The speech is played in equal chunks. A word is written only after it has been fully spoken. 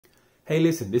Hey,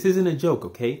 listen, this isn't a joke,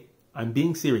 okay? I'm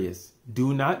being serious.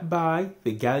 Do not buy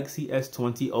the Galaxy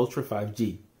S20 Ultra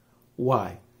 5G.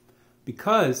 Why?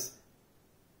 Because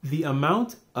the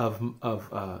amount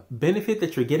of benefit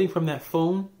that you're getting from that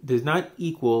phone does not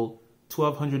equal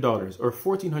 $1,200 or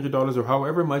 $1,400 or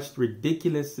however much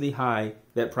ridiculously high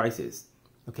that price is.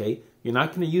 Okay, you're not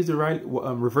going to use the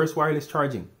reverse wireless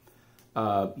charging.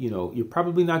 You're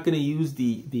probably not going to use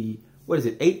the what is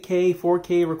it, 8K,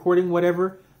 4K recording,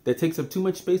 whatever, that takes up too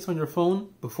much space on your phone.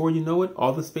 Before you know it,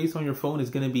 all the space on your phone is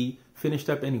going to be finished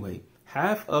up anyway.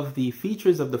 Half of the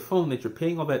features of the phone that you're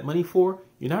paying all that money for,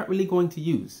 you're not really going to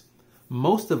use.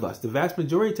 Most of us, the vast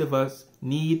majority of us,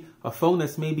 need a phone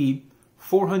that's maybe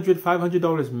 $400,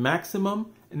 $500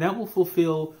 maximum, and that will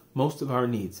fulfill most of our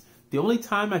needs. The only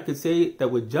time I could say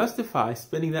that would justify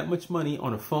spending that much money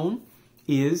on a phone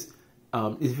is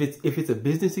if it's a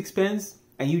business expense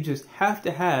and you just have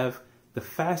to have the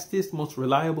fastest, most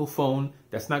reliable phone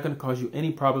that's not going to cause you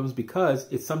any problems because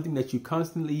it's something that you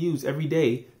constantly use every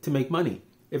day to make money.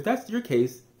 If that's your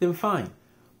case, then fine.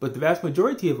 But the vast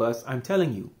majority of us, I'm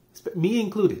telling you, me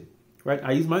included, right?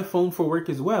 I use my phone for work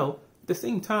as well. At the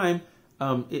same time,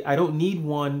 I don't need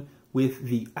one with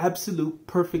the absolute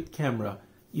perfect camera.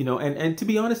 And to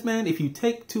be honest, man, if you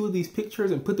take two of these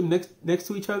pictures and put them next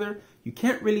to each other, you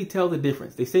can't really tell the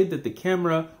difference. They say that the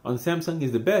camera on Samsung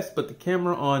is the best, but the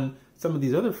camera on some of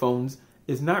these other phones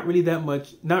is not really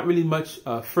much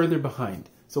further behind.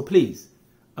 So please,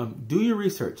 do your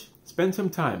research, spend some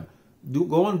time,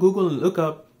 go on Google and look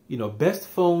up, best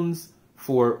phones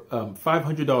for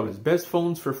 $500, best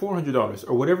phones for $400,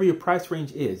 or whatever your price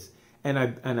range is. And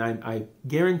I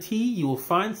guarantee you will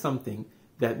find something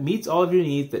that meets all of your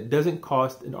needs that doesn't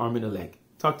cost an arm and a leg.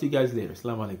 Talk to you guys later.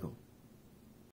 Assalamu alaikum.